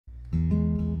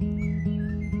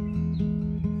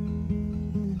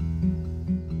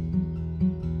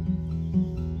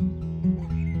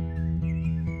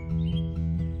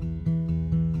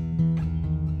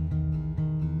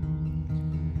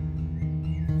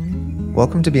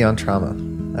Welcome to Beyond Trauma,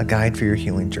 a guide for your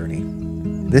healing journey.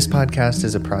 This podcast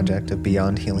is a project of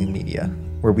Beyond Healing Media,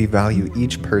 where we value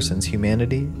each person's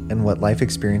humanity and what life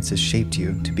experiences shaped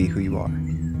you to be who you are.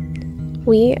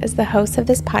 We, as the hosts of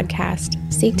this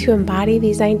podcast, seek to embody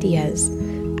these ideas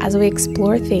as we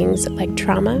explore things like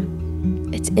trauma,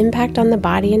 its impact on the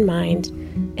body and mind,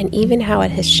 and even how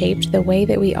it has shaped the way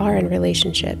that we are in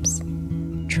relationships.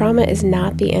 Trauma is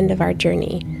not the end of our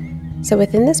journey. So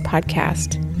within this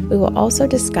podcast, we will also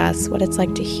discuss what it's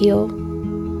like to heal,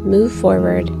 move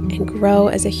forward, and grow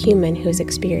as a human who's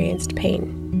experienced pain.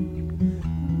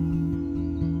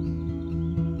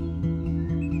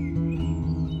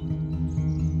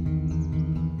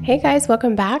 Hey guys,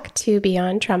 welcome back to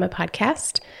Beyond Trauma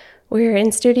Podcast. We're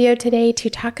in studio today to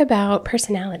talk about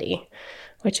personality,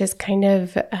 which is kind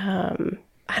of,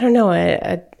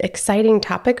 an exciting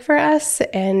topic for us.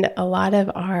 And a lot of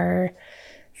our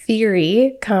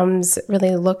theory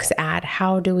looks at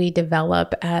how do we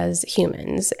develop as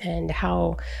humans and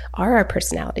how are our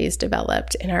personalities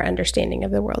developed in our understanding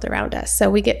of the world around us. So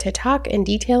we get to talk in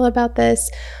detail about this,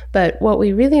 but what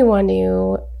we really want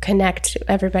to connect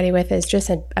everybody with is just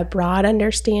a broad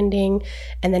understanding.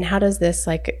 And then how does this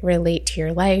relate to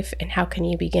your life, and how can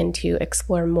you begin to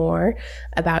explore more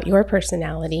about your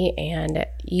personality and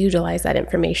utilize that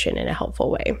information in a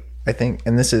helpful way? I think,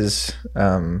 and this is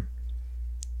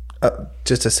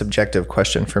just a subjective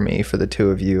question for me, for the two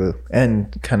of you,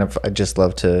 and I'd just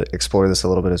love to explore this a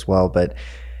little bit as well, but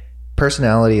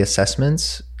personality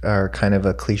assessments are kind of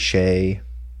a cliche,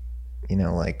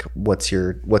 what's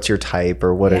your type,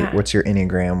 or what's your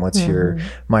Enneagram, what's your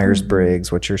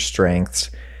Myers-Briggs, what's your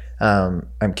strengths.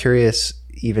 I'm curious,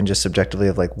 even just subjectively,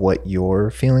 of what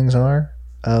your feelings are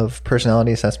of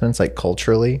personality assessments,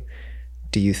 culturally.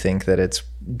 Do you think that it's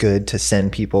good to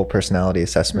send people personality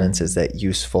assessments? Is that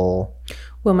useful?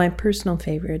 Well, my personal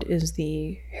favorite is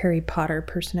the Harry Potter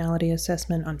personality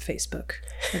assessment on Facebook.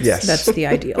 Yes. That's the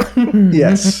ideal.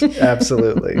 Yes,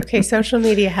 absolutely. Okay, social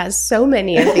media has so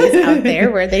many of these out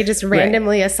there where they just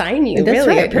randomly assign you That's a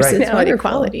right. personality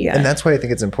quality. Yeah. And that's why I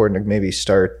think it's important to maybe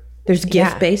start. There's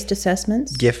gift-based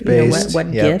assessments. Gift-based.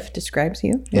 What gift describes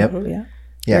you. Yep. Yeah.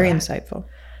 Yeah. Very insightful.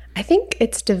 I think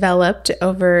it's developed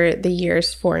over the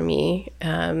years for me.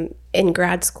 In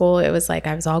grad school, it was I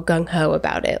was all gung-ho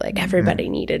about it. Everybody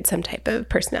needed some type of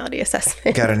personality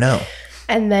assessment. Gotta know.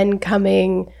 And then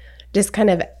coming just kind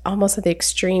of almost at the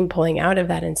extreme, pulling out of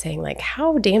that and saying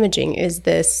how damaging is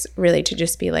this really to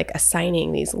just be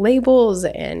assigning these labels,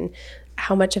 and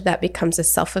how much of that becomes a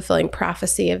self-fulfilling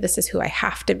prophecy of this is who I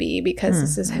have to be because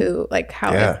this is who,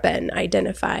 how I've been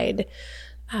identified.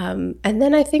 And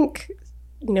then I think,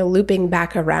 looping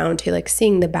back around to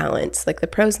seeing the balance, the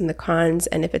pros and the cons,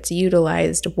 and if it's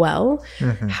utilized well,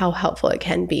 how helpful it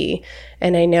can be.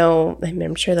 And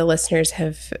I'm sure the listeners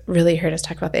have really heard us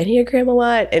talk about the Enneagram a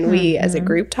lot. And we as a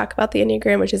group talk about the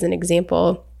Enneagram, which is an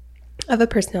example of a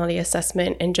personality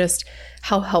assessment, and just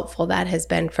how helpful that has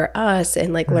been for us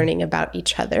in learning about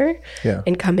each other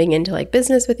and coming into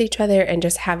business with each other, and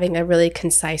just having a really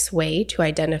concise way to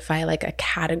identify a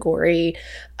category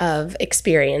of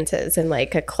experiences and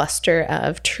a cluster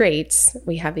of traits.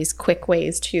 We have these quick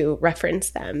ways to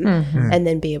reference them and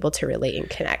then be able to relate and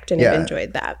connect, and I've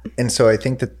enjoyed that. And so I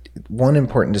think that one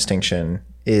important distinction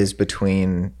is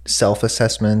between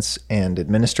self-assessments and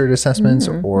administered assessments,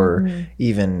 or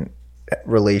even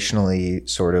relationally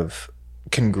sort of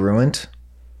congruent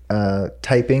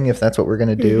typing, if that's what we're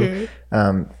going to do.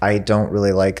 I don't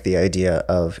really like the idea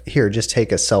of, here, just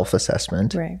take a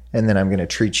self-assessment, and then I'm going to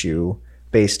treat you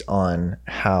based on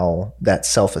how that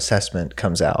self-assessment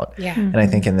comes out. And I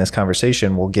think in this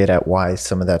conversation, we'll get at why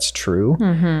some of that's true.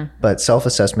 But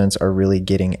self-assessments are really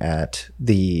getting at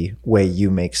the way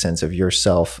you make sense of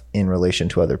yourself in relation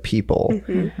to other people.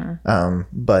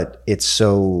 But it's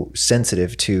so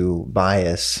sensitive to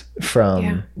bias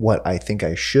from what I think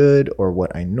I should or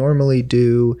what I normally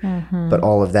do. But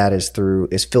all of that is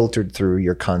filtered through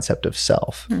your concept of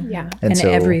self. And so,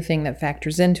 everything that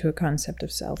factors into a concept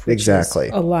of self, which is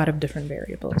a lot of different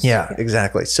variables. Yeah,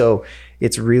 exactly. So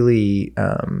it's really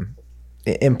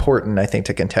important, I think,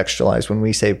 to contextualize when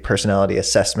we say personality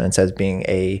assessments as being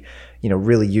a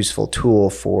really useful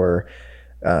tool for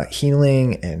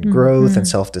healing and growth and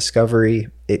self-discovery.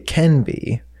 It can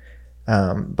be,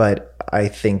 but I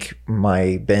think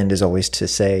my bend is always to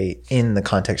say in the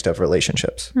context of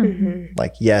relationships.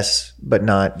 Yes, but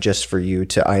not just for you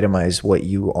to itemize what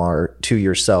you are to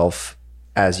yourself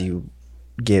as you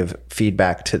give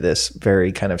feedback to this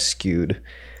very kind of skewed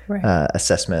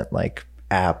assessment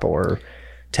app or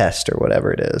test or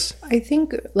whatever it is. I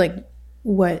think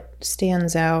what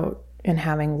stands out and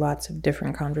having lots of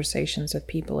different conversations with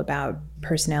people about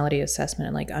personality assessment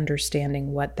and like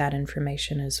understanding what that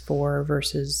information is for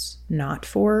versus not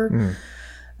for.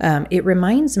 It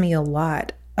reminds me a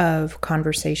lot of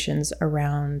conversations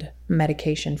around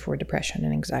medication for depression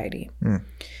and anxiety.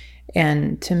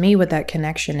 And to me, what that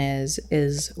connection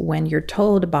is when you're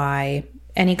told by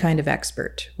any kind of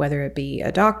expert, whether it be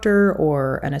a doctor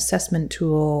or an assessment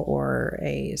tool or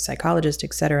a psychologist,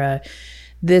 etc.,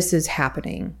 this is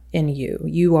happening in you.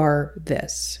 You are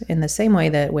this. In the same way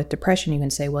that with depression, you can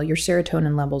say, well, your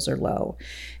serotonin levels are low.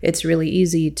 It's really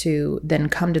easy to then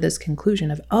come to this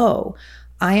conclusion of, oh,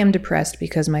 I am depressed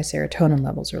because my serotonin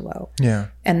levels are low. Yeah.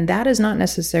 And that is not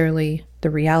necessarily the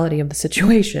reality of the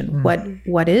situation.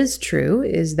 What is true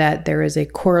is that there is a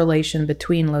correlation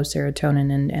between low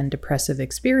serotonin and depressive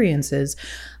experiences,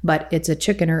 but it's a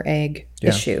chicken or egg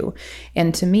issue.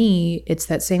 And to me, it's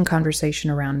that same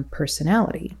conversation around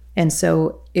personality. And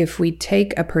so if we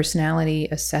take a personality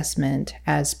assessment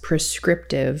as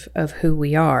prescriptive of who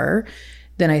we are,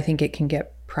 then I think it can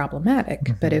get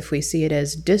problematic. But if we see it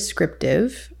as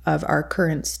descriptive of our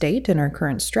current state and our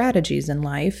current strategies in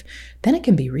life, then it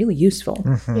can be really useful.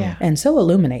 Yeah. And so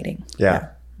illuminating. Yeah.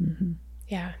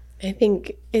 Yeah. I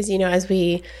think as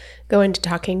we go into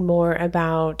talking more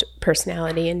about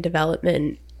personality and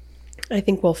development, I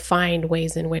think we'll find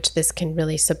ways in which this can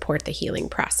really support the healing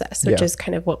process, which is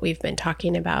kind of what we've been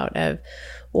talking about of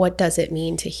what does it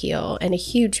mean to heal? And a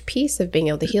huge piece of being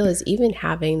able to heal is even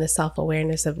having the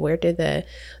self-awareness of where do the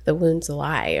wounds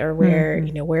lie, or where,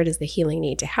 where does the healing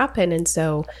need to happen? And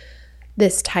so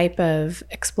this type of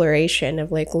exploration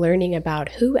of like learning about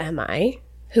who am I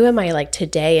like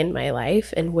today in my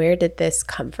life, and where did this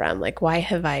come from? Like, why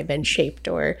have I been shaped,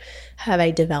 or have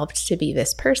I developed to be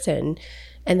this person?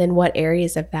 And then what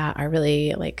areas of that are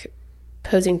really like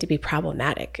posing to be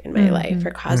problematic in my life, or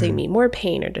causing me more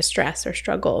pain or distress or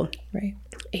struggle. Right.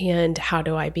 And how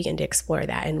do I begin to explore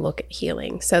that and look at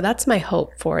healing? So that's my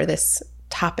hope for this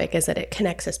topic, is that it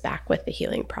connects us back with the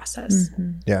healing process.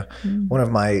 Yeah. One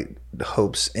of my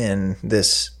hopes in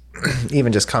this,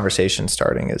 even just conversation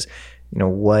starting, is,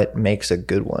 what makes a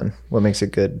good one? What makes a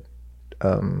good,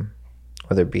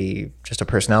 whether it be just a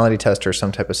personality test or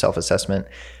some type of self-assessment,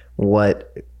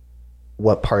 what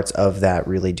parts of that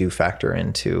really do factor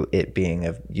into it being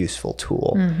a useful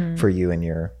tool for you in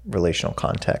your relational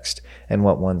context, and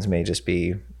what ones may just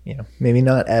be, maybe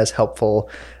not as helpful.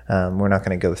 We're not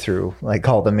going to go through like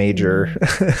all the major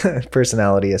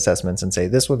personality assessments and say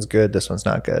this one's good, this one's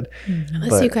not good.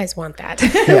 Unless you guys want that,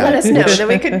 let us know. Then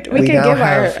we could give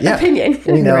our opinion.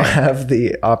 We now have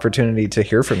the opportunity to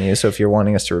hear from you. So if you're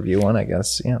wanting us to review one, I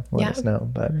guess, let us know.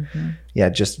 But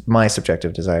just my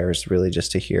subjective desire is really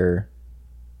just to hear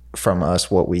from us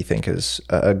what we think is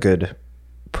a good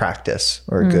practice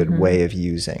or a good way of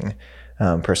using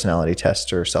personality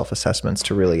tests or self-assessments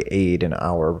to really aid in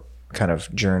our kind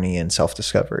of journey in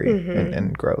self-discovery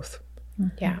and growth.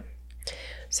 Yeah.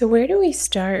 So where do we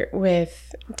start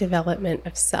with development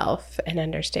of self and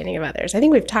understanding of others? I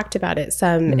think we've talked about it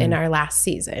some in our last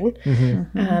season,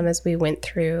 as we went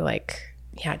through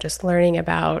just learning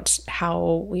about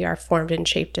how we are formed and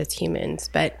shaped as humans.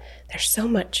 But there's so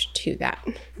much to that,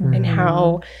 and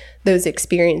how those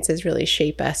experiences really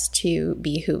shape us to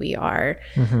be who we are.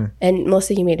 And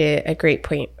Melissa, you made a great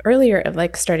point earlier of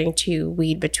like starting to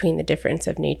weed between the difference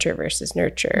of nature versus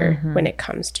nurture when it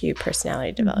comes to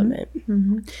personality development.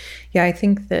 Yeah, I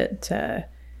think that,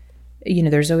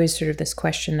 there's always sort of this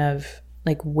question of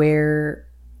like, where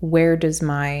does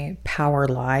my power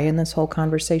lie in this whole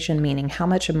conversation? Meaning, how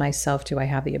much of myself do I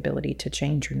have the ability to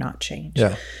change or not change?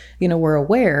 Yeah. We're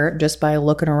aware just by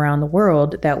looking around the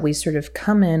world that we sort of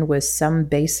come in with some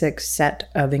basic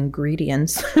set of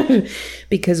ingredients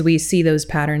because we see those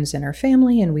patterns in our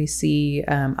family, and we see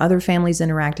other families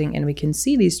interacting, and we can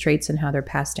see these traits and how they're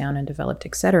passed down and developed,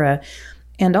 etc.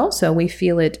 And also we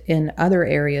feel it in other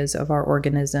areas of our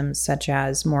organisms, such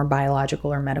as more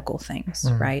biological or medical things,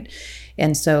 right?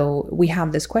 And so we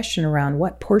have this question around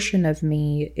what portion of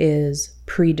me is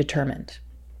predetermined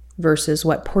versus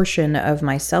what portion of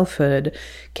my selfhood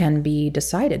can be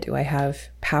decided. Do I have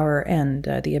power and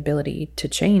the ability to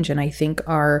change? And I think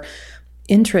our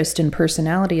interest in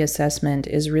personality assessment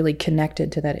is really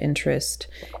connected to that interest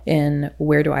in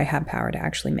where do I have power to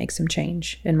actually make some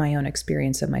change in my own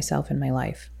experience of myself and my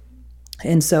life.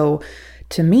 And so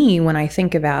to me, when I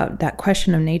think about that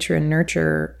question of nature and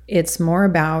nurture, it's more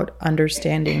about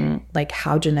understanding like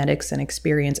how genetics and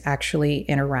experience actually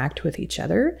interact with each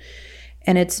other.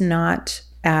 And it's not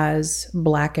as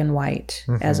black and white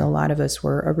as a lot of us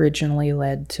were originally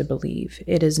led to believe.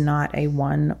 It is not a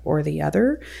one or the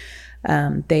other.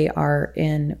 They are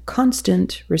in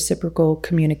constant reciprocal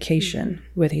communication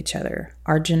with each other.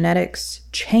 Our genetics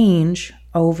change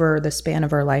over the span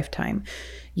of our lifetime.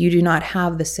 You do not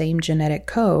have the same genetic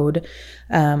code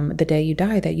the day you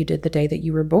die that you did the day that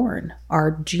you were born.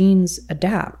 Our genes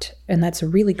adapt, and that's a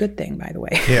really good thing, by the way.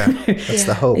 Yeah, that's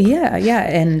the hope. Yeah.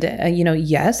 And,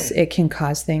 yes, it can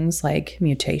cause things like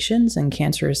mutations and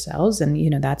cancerous cells.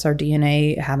 And, that's our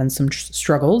DNA having some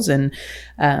struggles and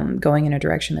going in a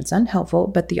direction that's unhelpful.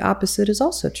 But the opposite is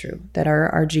also true, that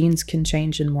our genes can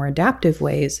change in more adaptive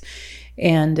ways.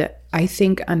 And I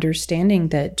think understanding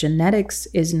that genetics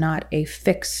is not a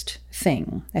fixed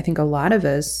thing. I think a lot of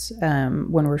us,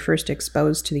 when we're first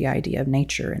exposed to the idea of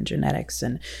nature and genetics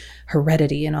and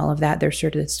heredity and all of that, there's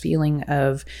sort of this feeling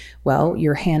of, well,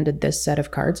 you're handed this set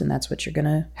of cards and that's what you're going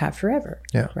to have forever.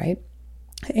 Yeah. Right.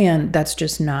 And that's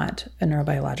just not a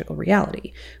neurobiological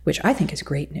reality, which I think is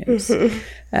great news.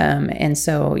 And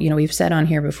so, we've said on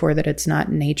here before that it's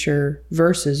not nature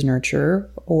versus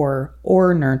nurture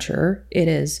or nurture. It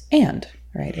is and,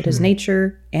 right? It is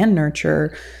nature and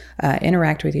nurture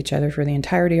interact with each other for the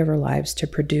entirety of our lives to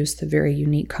produce the very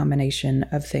unique combination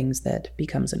of things that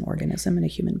becomes an organism and a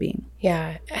human being.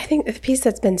 Yeah, I think the piece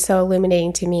that's been so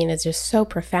illuminating to me and is just so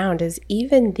profound is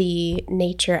even the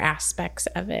nature aspects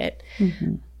of it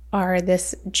are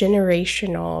this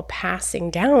generational passing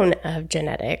down of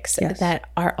genetics that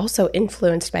are also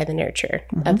influenced by the nurture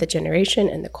of the generation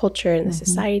and the culture and the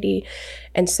society.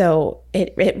 And so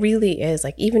it really is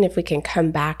like, even if we can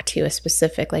come back to a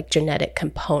specific like genetic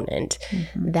component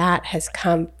that has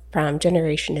come from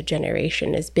generation to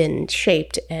generation, has been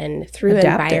shaped and through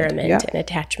environment and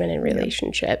attachment and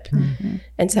relationship.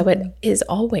 And so it is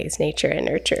always nature and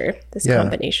nurture, this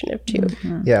combination of two.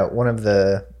 Yeah, one of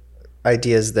the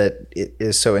ideas that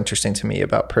is so interesting to me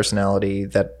about personality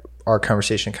that our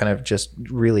conversation kind of just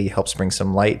really helps bring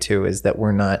some light to is that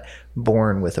we're not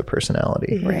born with a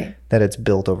personality, right? That it's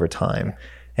built over time.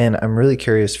 And I'm really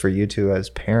curious for you two as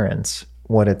parents,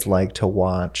 what it's like to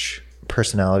watch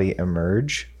personality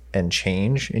emerge and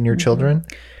change in your children.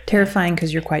 Terrifying,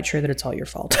 because you're quite sure that it's all your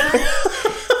fault.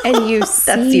 And you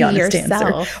see the honest yourself.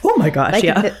 Answer. Oh my gosh, like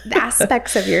the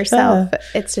aspects of yourself.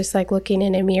 It's just like looking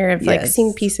in a mirror of like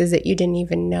seeing pieces that you didn't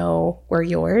even know were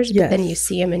yours, but then you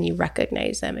see them and you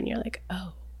recognize them and you're like,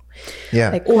 oh.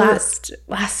 Yeah. Like last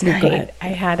night, I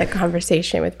had a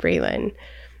conversation with Breland.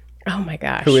 Oh my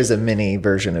gosh. Who is a mini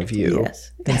version of you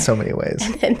in so many ways.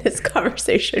 And this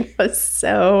conversation was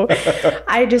so,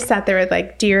 I just sat there with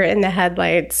like deer in the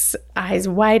headlights, eyes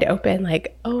wide open,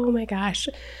 like, oh my gosh.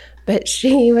 But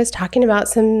she was talking about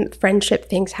some friendship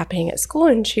things happening at school.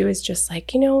 And she was just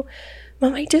like,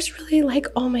 Mom, I just really like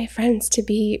all my friends to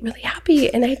be really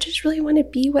happy. And I just really want to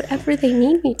be whatever they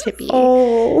need me to be.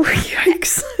 Oh,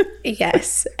 yikes.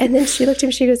 Yes. And then she looked at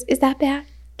me, she goes, is that bad?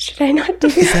 Should I not do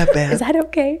that? Is that bad? Is that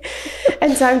okay?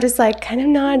 And so I'm just like kind of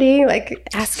nodding, like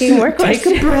asking more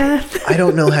questions. Take a breath. I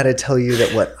don't know how to tell you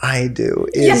that what I do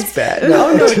is bad.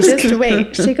 No, just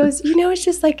wait. She goes, it's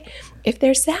just like, if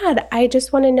they're sad, I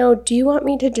just want to know, do you want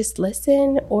me to just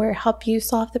listen or help you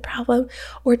solve the problem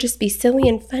or just be silly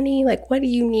and funny? Like, what do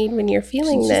you need when you're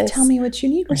feeling this? Just tell me what you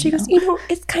need. And she goes,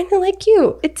 it's kind of like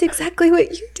you. It's exactly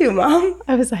what you do, Mom.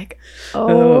 I was like,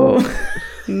 oh.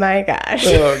 My gosh.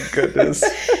 Oh, goodness.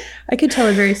 I could tell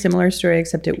a very similar story,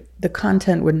 except the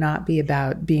content would not be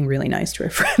about being really nice to our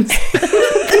friends.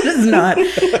 That is not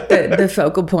the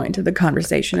focal point of the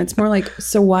conversation. It's more like,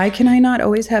 so why can I not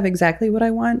always have exactly what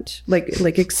I want?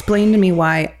 Like explain to me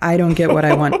why I don't get what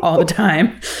I want all the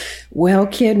time. Well,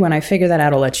 kid, when I figure that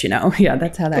out, I'll let you know. Yeah,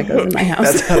 that's how that goes in my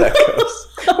house. That's how that goes.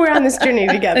 We're on this journey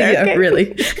together. Yeah, okay?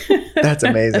 Really. That's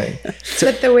amazing.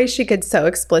 But the way she could so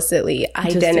explicitly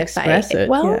identify it.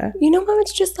 Well, Mom,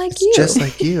 it's just like you. Just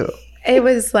like you. It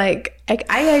was like,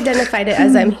 I identified it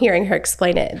as I'm hearing her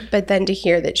explain it, but then to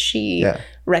hear that she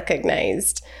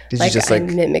recognized, Did you just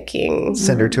I'm mimicking.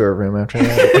 Send her to her room after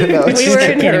that? No, we were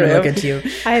in her room. Look at you.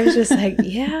 I was just like,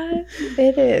 yeah,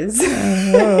 it is.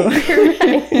 Oh.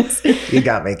 You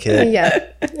got me, kid. Yeah.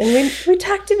 And we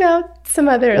talked about some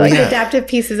other adaptive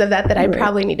pieces of that I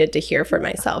probably needed to hear for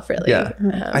myself, really. Yeah.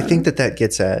 I think that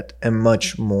gets at a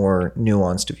much more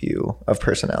nuanced view of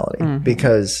personality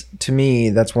because to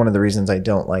me, that's one of the reasons I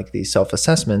don't like these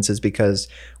self-assessments is because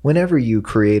whenever you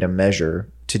create a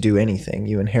measure to do anything,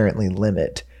 you inherently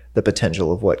limit the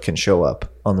potential of what can show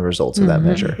up on the results of that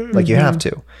measure. Like you have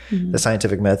to. The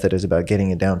scientific method is about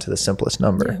getting it down to the simplest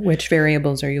number. Which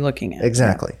variables are you looking at?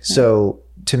 Exactly. So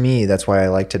to me, that's why I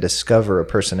like to discover a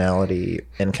personality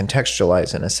and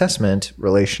contextualize an assessment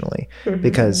relationally,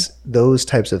 because those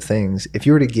types of things, if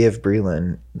you were to give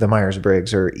Breland the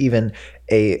Myers-Briggs or even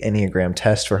a Enneagram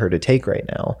test for her to take right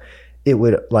now, it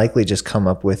would likely just come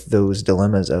up with those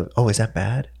dilemmas of, oh, is that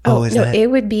bad?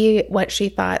 It would be what she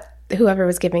thought whoever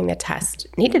was giving the test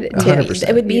needed it to 100%. be.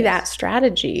 It would be that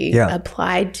strategy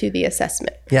applied to the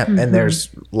assessment. Yeah, and there's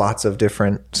lots of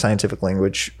different scientific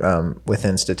language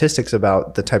within statistics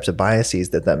about the types of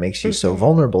biases that makes you so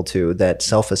vulnerable to, that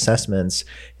self-assessments,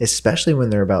 especially when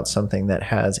they're about something that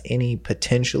has any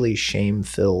potentially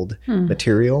shame-filled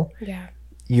material,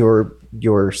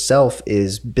 your self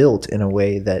is built in a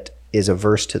way that is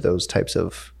averse to those types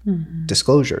of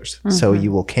disclosures. So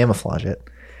you will camouflage it.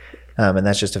 And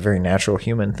that's just a very natural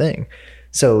human thing.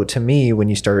 So to me, when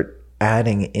you start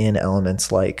adding in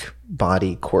elements like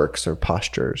body quirks or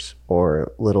postures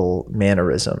or little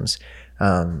mannerisms,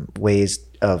 ways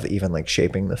of even like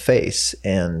shaping the face,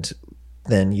 and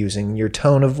then using your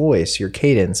tone of voice, your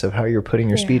cadence of how you're putting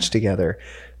your speech together,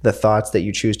 the thoughts that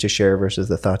you choose to share versus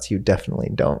the thoughts you definitely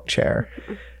don't share,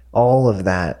 all of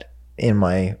that, in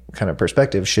my kind of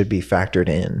perspective, should be factored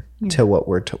in to what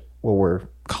we're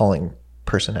calling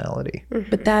personality.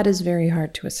 But that is very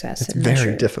hard to assess. It's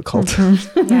very difficult.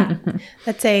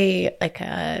 That's a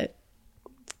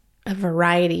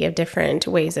variety of different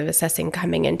ways of assessing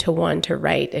coming into one to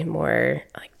write a more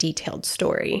like detailed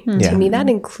story. To me, that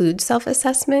includes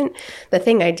self-assessment. The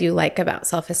thing I do like about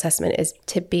self-assessment is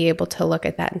to be able to look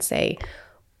at that and say,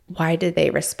 why did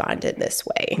they respond in this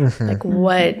way? Like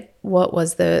what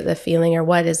was the feeling, or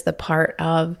what is the part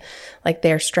of like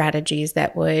their strategies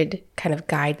that would kind of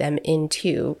guide them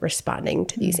into responding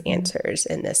to these answers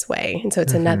in this way? And so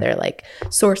it's another like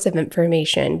source of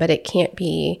information, but it can't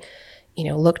be,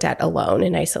 looked at alone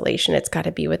in isolation. It's got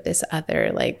to be with this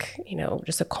other, like,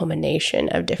 just a culmination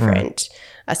of different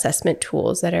assessment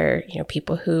tools that are,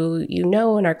 people who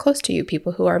and are close to you,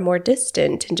 people who are more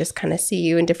distant and just kind of see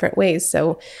you in different ways.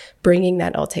 So bringing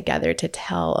that all together to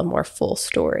tell a more full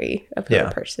story of who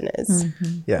a person is.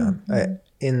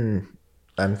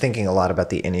 I'm thinking a lot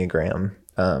about the Enneagram.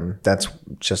 That's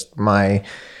just my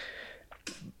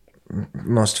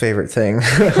most favorite thing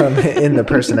in the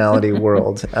personality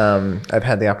world. I've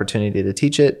had the opportunity to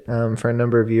teach it for a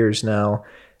number of years now.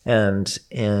 And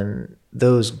in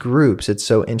those groups, it's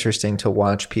so interesting to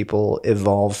watch people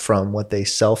evolve from what they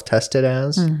self-tested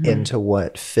as into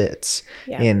what fits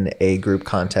in a group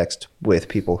context with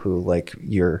people who, like,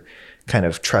 you're kind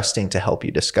of trusting to help you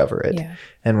discover it.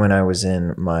 And when I was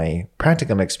in my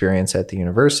practicum experience at the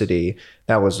university,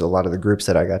 that was a lot of the groups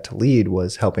that I got to lead,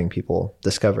 was helping people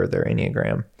discover their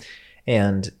Enneagram.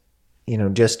 And,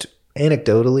 just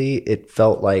anecdotally, it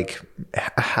felt like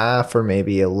half or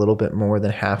maybe a little bit more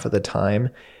than half of the time,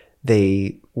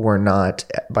 they were not,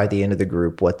 by the end of the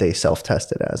group, what they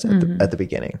self-tested as at the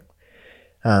beginning.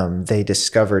 They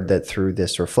discovered that through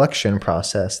this reflection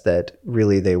process that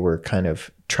really they were kind of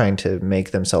trying to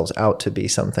make themselves out to be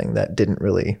something that didn't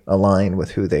really align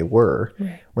with who they were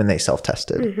when they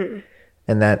self-tested.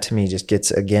 And that to me just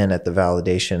gets again at the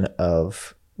validation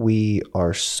of, we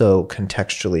are so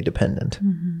contextually dependent.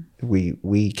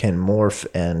 We can morph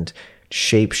and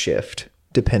shapeshift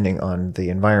depending on the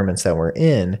environments that we're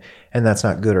in, and that's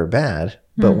not good or bad,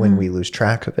 but when we lose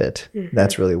track of it,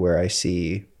 that's really where I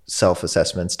see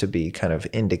self-assessments to be kind of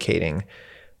indicating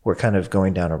we're kind of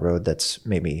going down a road that's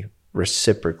maybe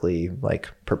reciprocally like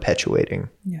perpetuating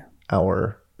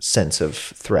our sense of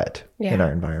threat in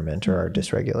our environment or our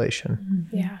dysregulation.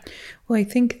 Well, I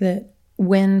think that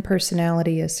when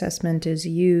personality assessment is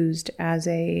used as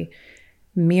a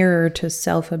mirror to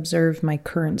self-observe my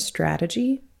current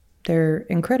strategy, they're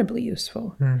incredibly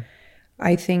useful.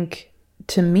 I think,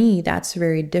 to me, that's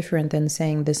very different than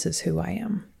saying this is who I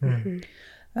am.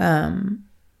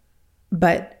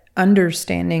 But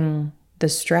understanding the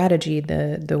strategy,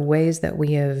 the ways that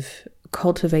we have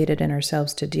cultivated in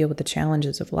ourselves to deal with the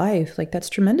challenges of life, like, that's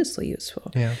tremendously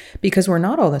useful. Because we're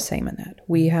not all the same in that.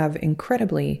 We have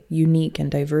incredibly unique and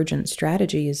divergent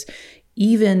strategies,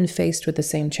 even faced with the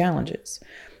same challenges.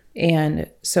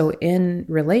 And so in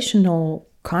relational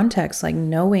context, like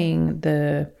knowing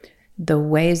the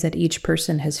ways that each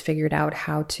person has figured out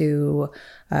how to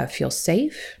feel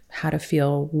safe, how to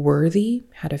feel worthy,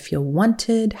 how to feel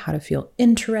wanted, how to feel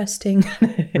interesting,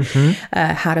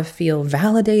 how to feel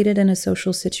validated in a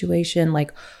social situation,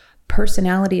 like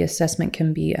personality assessment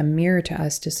can be a mirror to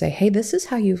us to say, hey, this is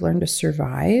how you've learned to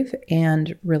survive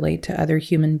and relate to other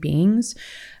human beings.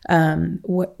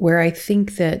 Where I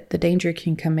think that the danger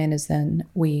can come in is then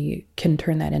we can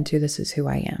turn that into, this is who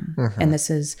I am, and this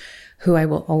is who I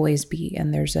will always be.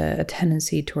 And there's a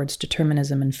tendency towards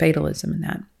determinism and fatalism in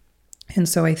that. And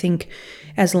so I think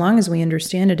as long as we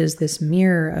understand it as this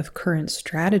mirror of current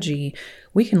strategy,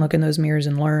 we can look in those mirrors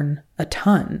and learn a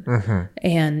ton.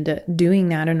 And doing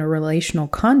that in a relational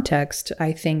context,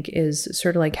 I think, is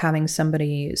sort of like having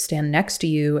somebody stand next to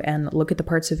you and look at the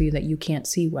parts of you that you can't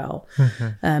see well,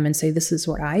 and say, this is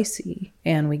what I see.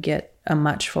 And we get a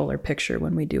much fuller picture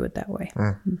when we do it that way.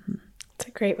 It's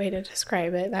a great way to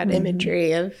describe it, that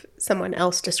imagery of someone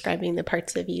else describing the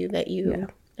parts of you that you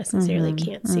necessarily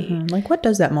can't see. Like, what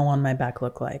does that mole on my back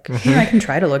look like? I can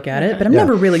try to look at it, but I'm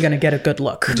never really going to get a good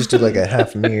look. You just do like a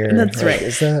half mirror. That's right.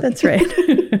 Is that? That's right.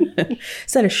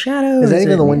 Is that a shadow? Is that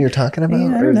even the one you're talking about?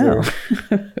 Yeah, I don't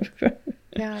know.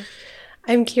 Yeah.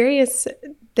 I'm curious,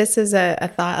 this is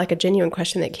a thought, like a genuine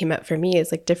question that came up for me,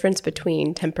 is like difference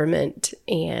between temperament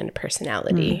and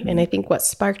personality. And I think what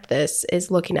sparked this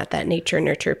is looking at that nature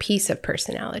nurture piece of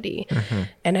personality.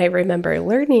 And I remember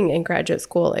learning in graduate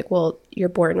school, like, well, you're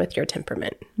born with your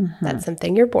temperament. That's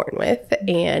something you're born with.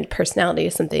 And personality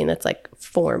is something that's like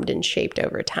formed and shaped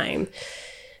over time.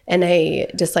 And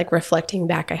I just like reflecting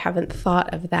back, I haven't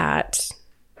thought of that,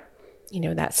 you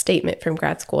know, that statement from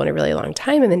grad school in a really long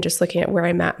time. And then just looking at where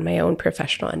I'm at in my own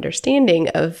professional understanding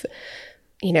of,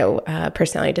 you know,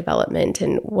 personality development,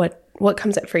 and what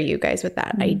comes up for you guys with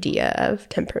that idea of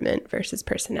temperament versus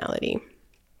personality.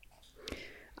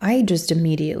 I just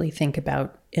immediately think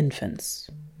about infants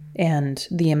and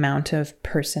the amount of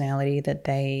personality that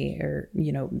they are,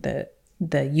 you know,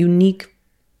 the unique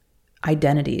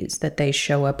identities that they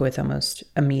show up with almost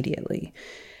immediately.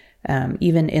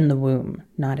 Even in the womb,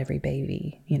 not every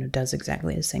baby, you know, does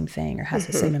exactly the same thing or has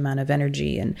the same amount of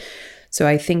energy. And so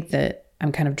I think that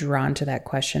I'm kind of drawn to that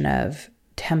question of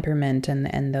temperament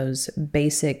and those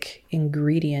basic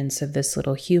ingredients of this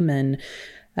little human.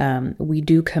 We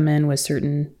do come in with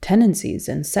certain tendencies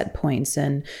and set points.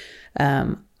 And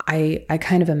I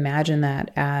kind of imagine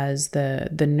that as the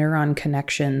neuron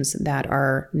connections that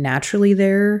are naturally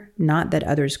there, not that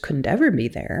others couldn't ever be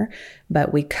there,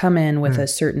 but we come in with a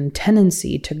certain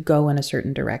tendency to go in a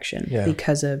certain direction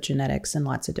because of genetics and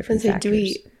lots of different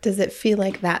factors. Does it feel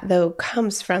like that, though,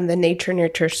 comes from the nature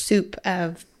nurture soup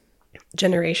of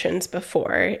generations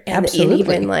before, and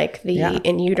even like the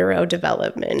in utero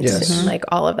development, like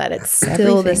all of that, it's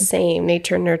still the same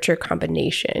nature nurture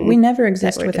combination. We never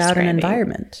exist without an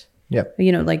environment. Yep.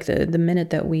 You know, like the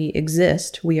minute that we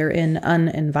exist, we are in an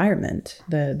environment.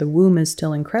 The womb is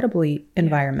still incredibly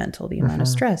environmental. The amount of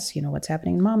stress, you know, what's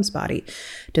happening in mom's body.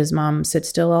 Does mom sit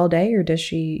still all day, or does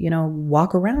she, you know,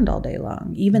 walk around all day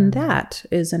long? Even that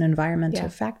is an environmental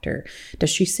factor. Does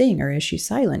she sing, or is she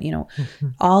silent? You know,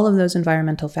 all of those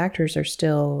environmental factors are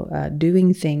still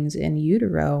doing things in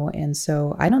utero. And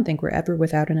so I don't think we're ever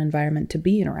without an environment to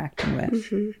be interacting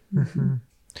with.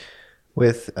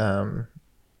 With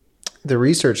the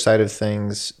research side of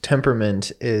things,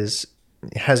 temperament has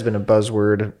been a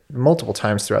buzzword multiple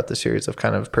times throughout the series of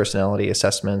kind of personality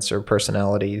assessments or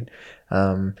personality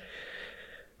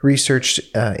research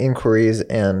inquiries.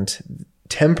 And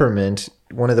temperament,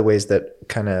 one of the ways that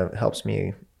kind of helps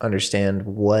me understand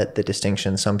what the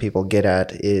distinction some people get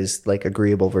at is like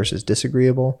agreeable versus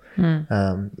disagreeable.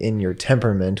 In your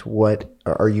temperament, what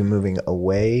are you moving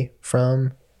away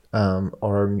from? Or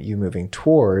are you moving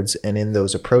towards? And in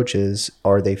those approaches,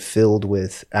 are they filled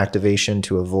with activation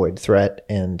to avoid threat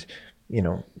and, you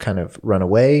know, kind of run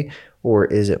away? Or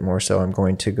is it more so I'm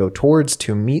going to go towards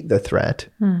to meet the threat?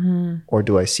 Or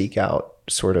do I seek out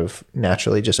sort of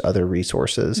naturally just other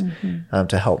resources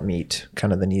to help meet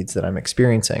kind of the needs that I'm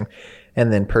experiencing?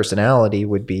 And then personality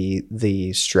would be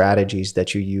the strategies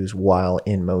that you use while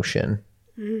in motion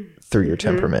through your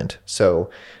temperament.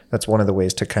 So that's one of the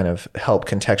ways to kind of help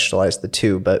contextualize the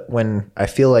two. But when I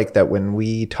feel like that when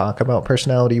we talk about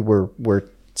personality, we're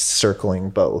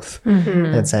circling both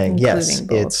and saying, yes,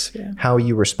 it's how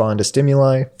you respond to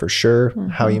stimuli for sure,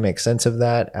 how you make sense of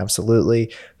that,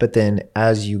 absolutely. But then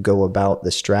as you go about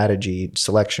the strategy,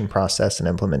 selection process, and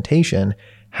implementation,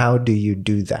 how do you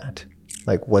do that?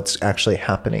 Like what's actually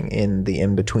happening in the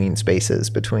in-between spaces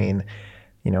between,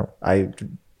 you know, I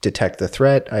detect the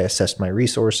threat, I assess my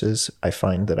resources, I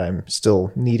find that I'm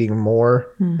still needing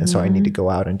more, and so I need to go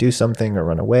out and do something or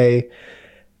run away.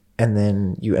 And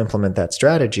then you implement that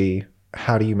strategy.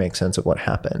 How do you make sense of what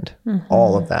happened?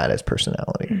 All of that is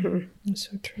personality.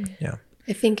 That's so true. Yeah.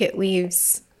 I think it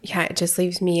leaves yeah, it just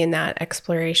leaves me in that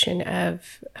exploration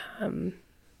of,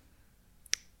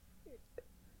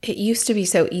 it used to be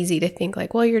so easy to think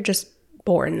like, well, you're just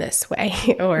born this way,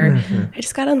 or I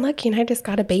just got unlucky and I just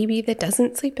got a baby that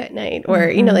doesn't sleep at night, or,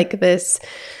 you know, like this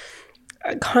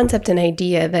concept and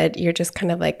idea that you're just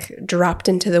kind of like dropped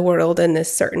into the world in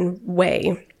this certain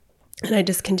way. And I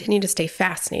just continue to stay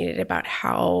fascinated about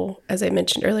how, as I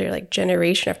mentioned earlier, like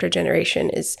generation after generation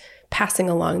is passing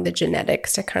along the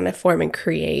genetics to kind of form and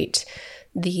create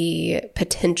the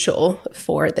potential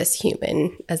for this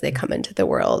human as they come into the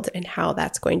world, and how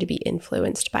that's going to be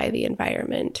influenced by the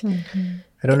environment.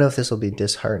 I don't know if this will be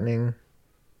disheartening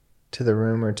to the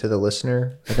room or to the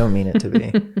listener. I don't mean it to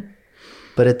be.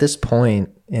 But at this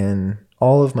point in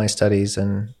all of my studies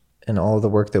and all of the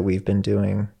work that we've been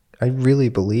doing, I really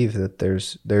believe that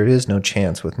there is no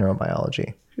chance with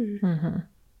neurobiology.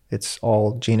 It's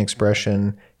all gene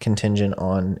expression contingent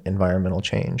on environmental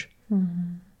change.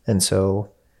 And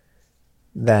so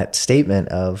that statement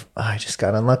of, oh, I just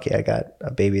got unlucky, I got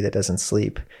a baby that doesn't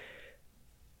sleep,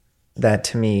 that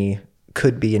to me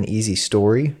could be an easy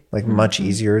story, like much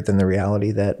easier than the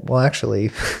reality that, well,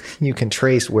 actually, you can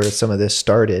trace where some of this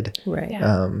started. Right.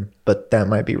 Yeah. But that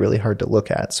might be really hard to look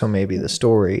at. So maybe the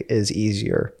story is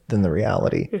easier than the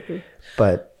reality.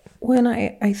 But Well,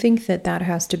 I think that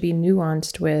has to be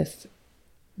nuanced with,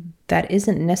 that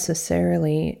isn't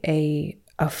necessarily a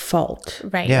fault.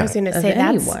 Right. Yeah. I was going to Of say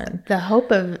that's anyone. the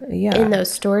hope of in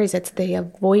those stories. It's the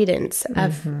avoidance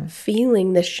of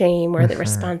feeling the shame or the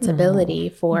responsibility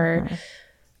for,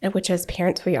 which as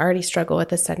parents, we already struggle with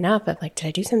this enough of like, did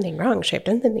I do something wrong? Should I have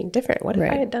done something different? What if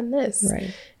I had done this?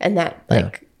 Right. And that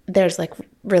like, there's like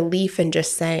relief in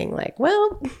just saying like,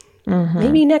 well,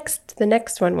 maybe the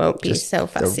next one won't be so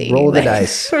fussy. roll the Like,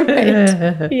 dice.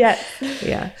 Right. Yeah.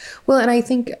 Yeah. Well, and I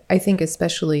think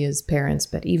especially as parents,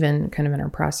 but even kind of in our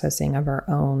processing of our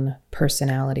own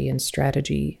personality and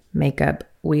strategy makeup,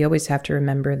 we always have to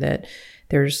remember that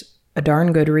there's a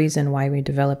darn good reason why we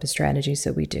develop the strategies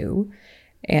that we do.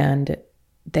 And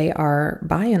they are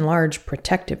by and large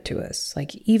protective to us.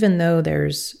 Like, even though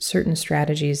there's certain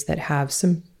strategies that have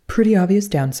some pretty obvious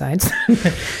downsides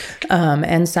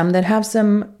and some that have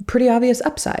some pretty obvious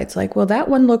upsides, like, well, that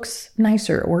one looks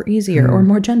nicer or easier or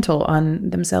more gentle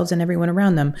on themselves and everyone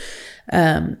around them.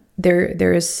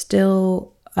 There is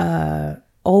still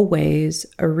always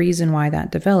a reason why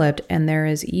that developed, and there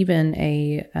is even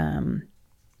a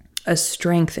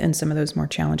strength in some of those more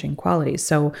challenging qualities.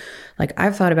 So, like,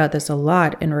 I've thought about this a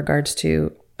lot in regards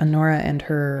to Honora and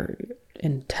her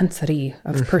intensity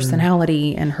of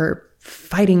personality and her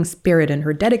fighting spirit and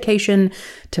her dedication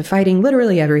to fighting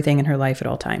literally everything in her life at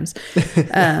all times.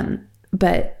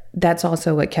 But that's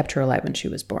also what kept her alive when she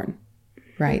was born,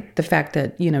 right? The fact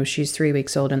that, she's 3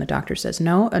 weeks old and the doctor says,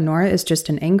 no, Honora is just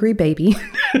an angry baby.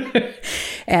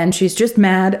 And she's just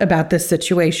mad about this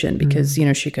situation because,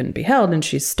 she couldn't be held and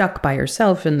she's stuck by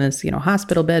herself in this,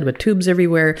 hospital bed with tubes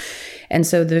everywhere. And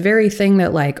so the very thing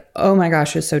that, like, oh my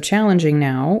gosh, is so challenging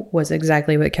now was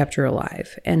exactly what kept her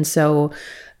alive. And so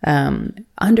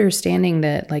understanding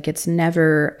that, like, it's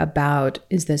never about,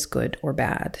 is this good or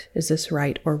bad? Is this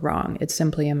right or wrong? It's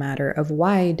simply a matter of,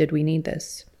 why did we need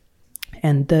this?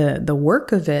 And the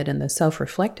work of it and the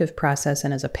self-reflective process,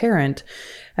 and as a parent,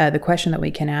 the question that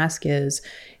we can ask is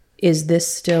this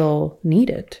still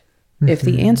needed? If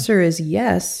the answer is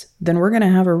yes, then we're going to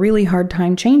have a really hard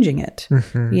time changing it.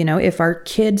 If our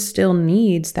kid still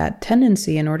needs that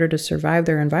tendency in order to survive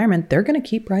their environment, they're going to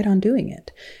keep right on doing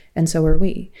it. And so are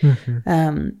we.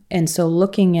 And so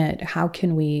looking at how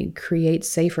can we create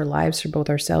safer lives for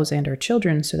both ourselves and our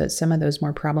children so that some of those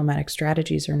more problematic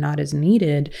strategies are not as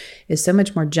needed is so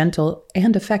much more gentle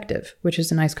and effective, which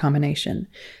is a nice combination,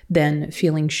 than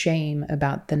feeling shame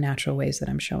about the natural ways that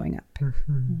I'm showing up.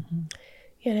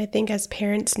 Yeah, and I think as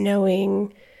parents,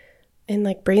 knowing, in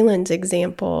like Braylon's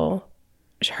example,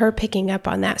 her picking up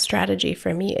on that strategy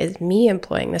for me is me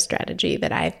employing the strategy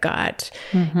that I've got.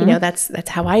 That's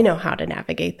how I know how to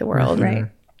navigate the world. Right.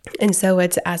 And so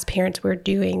it's, as parents, we're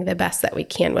doing the best that we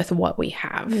can with what we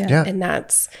have. Yeah. And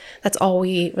that's all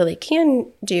we really can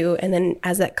do. And then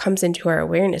as that comes into our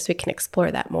awareness, we can explore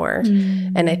that more.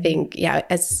 And I think,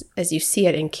 as you see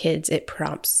it in kids, it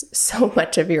prompts so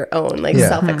much of your own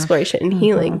self-exploration and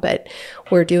healing. But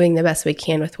we're doing the best we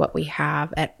can with what we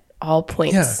have at all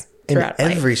points. And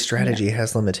every life. strategy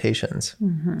has limitations.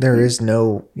 There is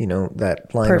no,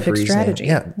 that line Perfect of reasoning.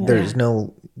 strategy. There's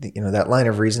no, that line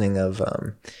of reasoning of,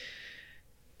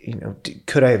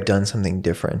 could I have done something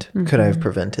different? Could I have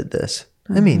prevented this?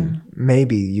 I mean,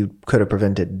 maybe you could have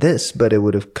prevented this, but it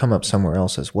would have come up somewhere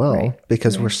else as well,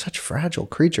 because we're such fragile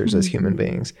creatures as human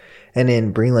beings. And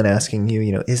in Breland asking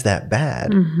you, is that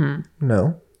bad?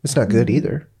 No, it's not good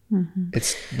either.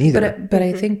 It's neither. But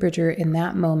I think, Bridger, in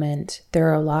that moment, there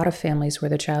are a lot of families where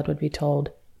the child would be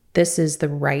told, this is the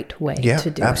right way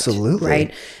to do absolutely. it.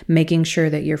 Right? Making sure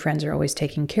that your friends are always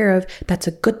taken care of. That's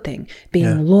a good thing.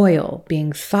 Being loyal,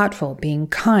 being thoughtful, being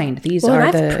kind. These are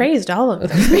I've praised all of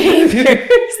those behaviors.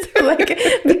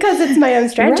 Because it's my own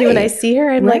strategy. When I see her,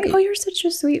 I'm like, oh, you're such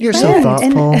a sweet You're friend. so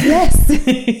thoughtful.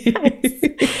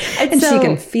 And she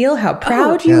can feel how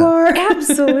proud you are.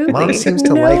 Absolutely. Mom seems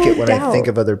to like it when I think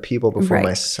of other people before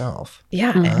myself.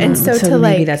 Yeah. And so to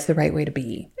maybe that's the right way to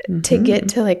be. To get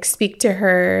to speak to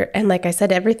her. And like I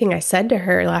said, everything I said to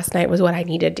her last night was what I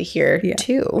needed to hear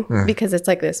too. Because it's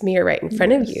like this mirror right in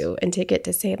front of you. And to get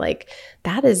to say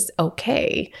that is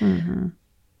okay.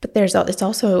 But it's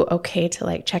also okay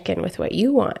to check in with what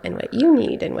you want and what you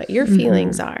need and what your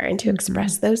feelings are, and to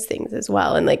express those things as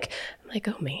well. And I'm like,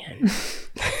 oh man,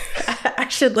 I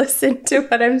should listen to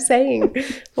what I'm saying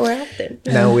more often.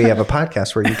 Now we have a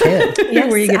podcast where you can.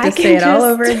 Yes, where you get to say it all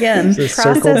over again.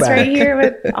 Process right here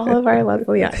with all of our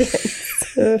lovely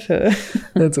audience.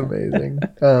 That's amazing.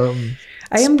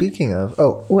 Speaking of,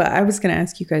 well, I was going to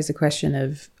ask you guys a question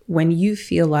of when you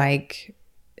feel like,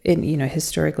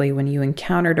 historically, when you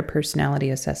encountered a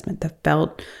personality assessment that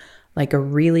felt like a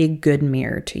really good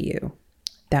mirror to you,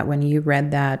 that when you read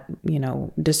that,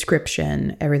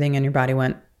 description, everything in your body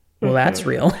went, well, that's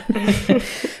real,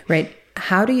 right?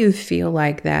 How do you feel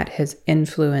like that has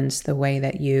influenced the way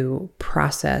that you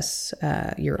process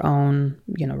your own,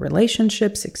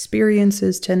 relationships,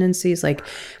 experiences, tendencies? Like,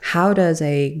 how does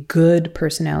a good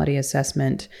personality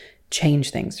assessment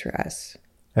change things for us?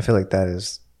 I feel like that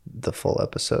is the full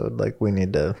episode. We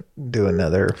need to do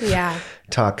another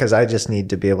talk, because I just need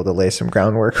to be able to lay some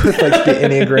groundwork with the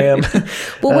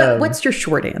Enneagram. Well, what's your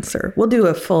short answer? We'll do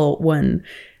a full one.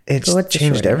 It's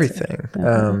changed everything.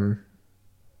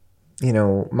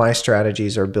 My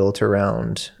strategies are built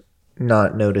around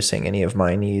not noticing any of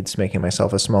my needs, making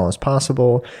myself as small as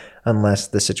possible, unless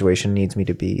the situation needs me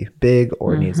to be big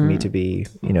or needs me to be,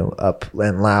 up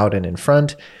and loud and in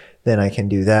front. Then I can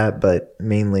do that. But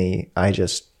mainly I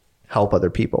just help other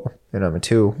people. And I'm a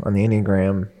 2 on the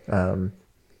Enneagram.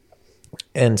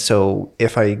 And so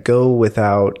if I go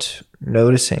without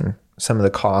noticing some of the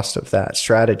cost of that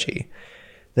strategy,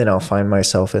 then I'll find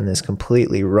myself in this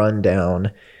completely run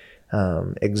down,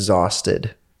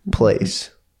 exhausted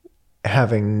place,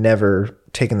 having never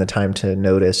taken the time to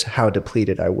notice how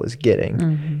depleted I was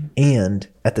getting. And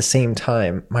at the same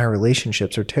time, my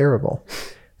relationships are terrible,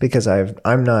 because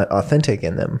I'm not authentic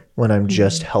in them when I'm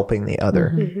just helping the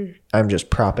other. I'm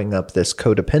just propping up this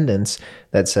codependence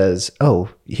that says, oh,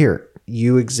 here,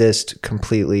 you exist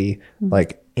completely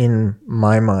in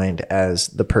my mind as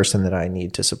the person that I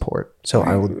need to support. So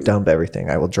I will dump everything.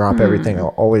 I will drop everything. I'll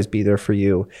always be there for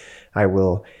you. I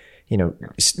will,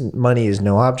 money is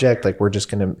no object. We're just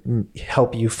going to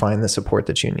help you find the support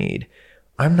that you need.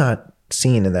 I'm not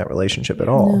seen in that relationship at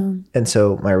all. No. And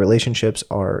so my relationships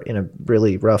are in a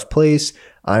really rough place.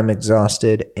 I'm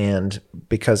exhausted. And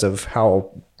because of how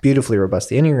beautifully robust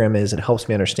the Enneagram is, it helps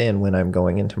me understand when I'm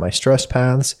going into my stress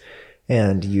paths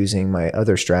and using my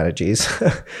other strategies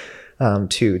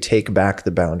to take back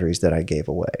the boundaries that I gave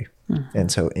away.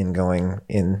 And so in going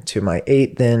into my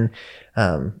 8, then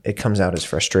it comes out as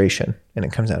frustration, and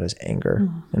it comes out as anger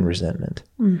and resentment,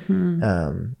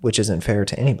 which isn't fair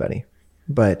to anybody.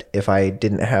 But if I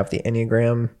didn't have the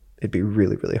Enneagram, it'd be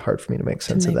really, really hard for me to make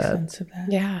sense of that.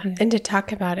 Yeah. And to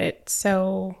talk about it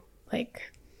so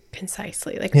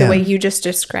concisely, the way you just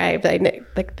described,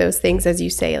 those things, as you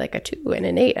say, a 2 and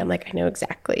an 8, I'm I know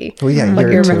exactly what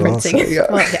you're referencing.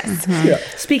 Also, well,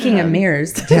 yes. Speaking of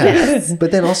mirrors. Yes.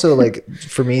 But then also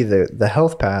for me, the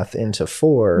health path into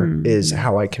 4 is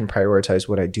how I can prioritize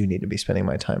what I do need to be spending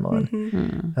my time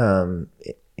on.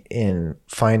 In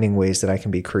finding ways that I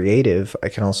can be creative, I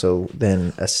can also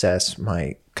then assess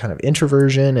my kind of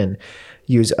introversion and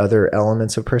use other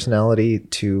elements of personality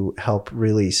to help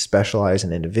really specialize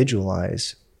and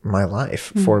individualize my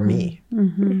life for me,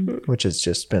 which has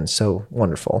just been so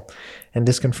wonderful and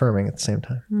disconfirming at the same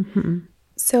time.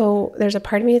 So there's a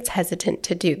part of me that's hesitant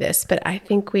to do this, but I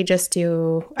think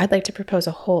I'd like to propose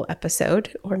a whole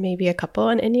episode or maybe a couple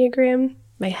on Enneagram.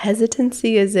 My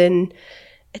hesitancy is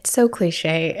it's so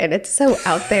cliche and it's so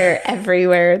out there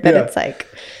everywhere that it's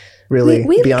really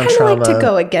we Beyond kind of Trauma, like to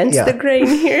go against the grain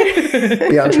here.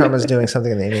 Beyond Trauma is doing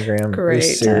something in the Enneagram.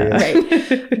 Great.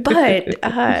 Right.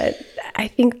 But I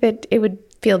think that it would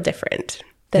feel different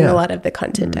than a lot of the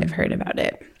content I've heard about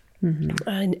it.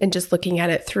 and just looking at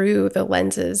it through the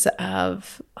lenses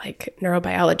of like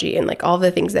neurobiology and like all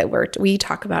the things that we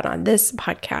talk about on this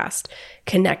podcast,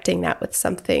 connecting that with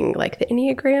something like the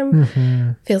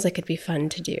Enneagram feels like it'd be fun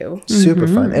to do. Super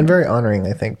fun and very honoring,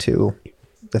 I think, to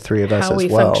the three of us How as we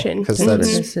well, function. because that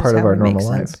is part of our normal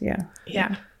life.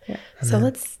 Yeah. So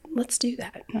let's do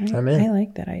that. I'm in. I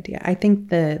like that idea. I think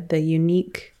the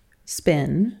unique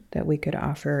spin that we could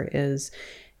offer is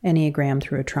Enneagram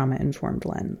through a trauma-informed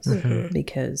lens,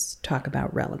 because talk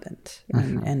about relevant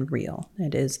and real.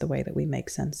 It is the way that we make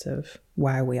sense of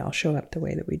why we all show up the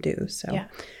way that we do. So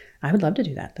I would love to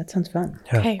do that. That sounds fun.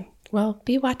 Yeah. Okay. Well,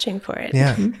 be watching for it.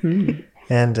 Yeah.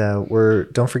 And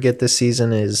don't forget, this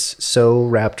season is so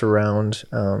wrapped around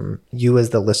you as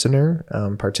the listener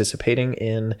participating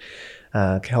in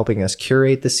helping us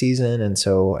curate the season. And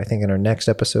so I think in our next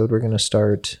episode, we're going to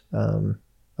start a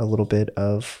little bit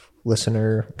of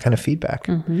listener kind of feedback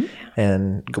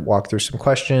and walk through some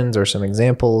questions or some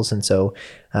examples. And so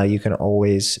you can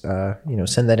always,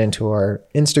 send that into our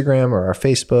Instagram or our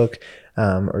Facebook,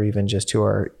 or even just to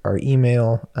our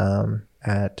email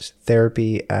at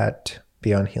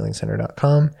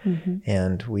therapy@beyondhealingcenter.com.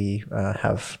 And we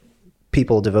have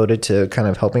people devoted to kind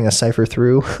of helping us cipher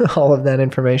through all of that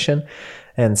information.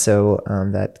 And so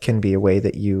that can be a way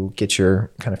that you get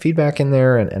your kind of feedback in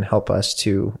there and help us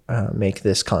to make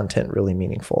this content really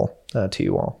meaningful to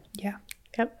you all. Yeah.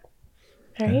 Yep.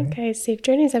 All right, guys. Safe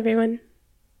journeys, everyone.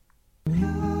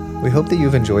 We hope that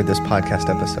you've enjoyed this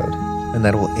podcast episode and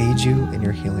that it will aid you in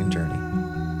your healing journey.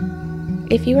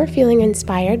 If you are feeling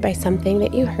inspired by something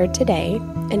that you heard today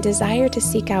and desire to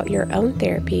seek out your own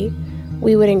therapy,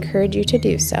 we would encourage you to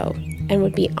do so and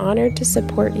would be honored to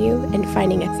support you in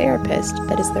finding a therapist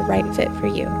that is the right fit for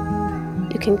you.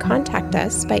 You can contact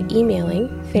us by emailing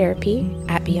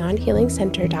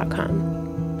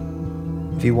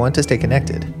therapy@beyondhealingcenter.com. If you want to stay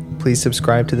connected, please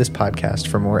subscribe to this podcast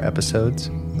for more episodes,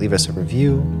 leave us a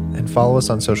review, and follow us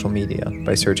on social media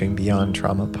by searching Beyond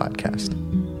Trauma Podcast.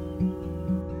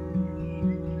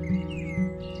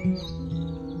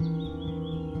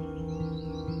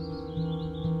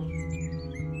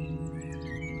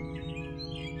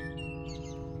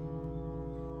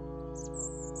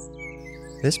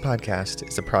 This podcast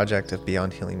is a project of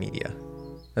Beyond Healing Media,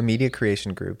 a media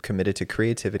creation group committed to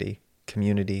creativity,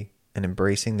 community, and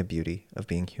embracing the beauty of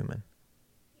being human.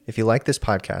 If you like this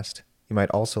podcast, you might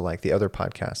also like the other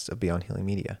podcasts of Beyond Healing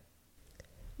Media.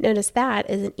 Notice That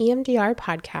is an EMDR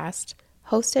podcast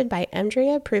hosted by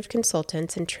EMDRIA-approved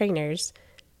consultants and trainers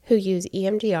who use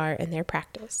EMDR in their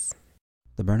practice.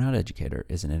 The Burnout Educator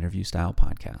is an interview-style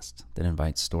podcast that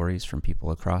invites stories from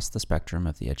people across the spectrum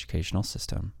of the educational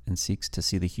system and seeks to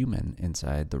see the human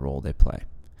inside the role they play.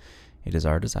 It is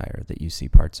our desire that you see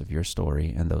parts of your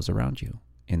story and those around you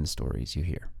in the stories you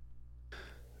hear.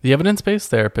 The Evidence-Based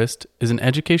Therapist is an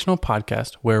educational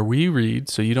podcast where we read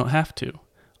so you don't have to.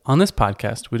 On this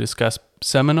podcast, we discuss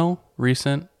seminal,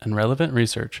 recent, and relevant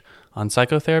research on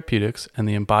psychotherapeutics and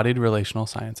the embodied relational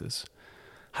sciences.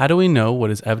 How do we know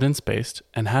what is evidence-based,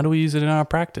 and how do we use it in our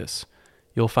practice?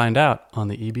 You'll find out on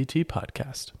the EBT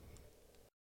podcast.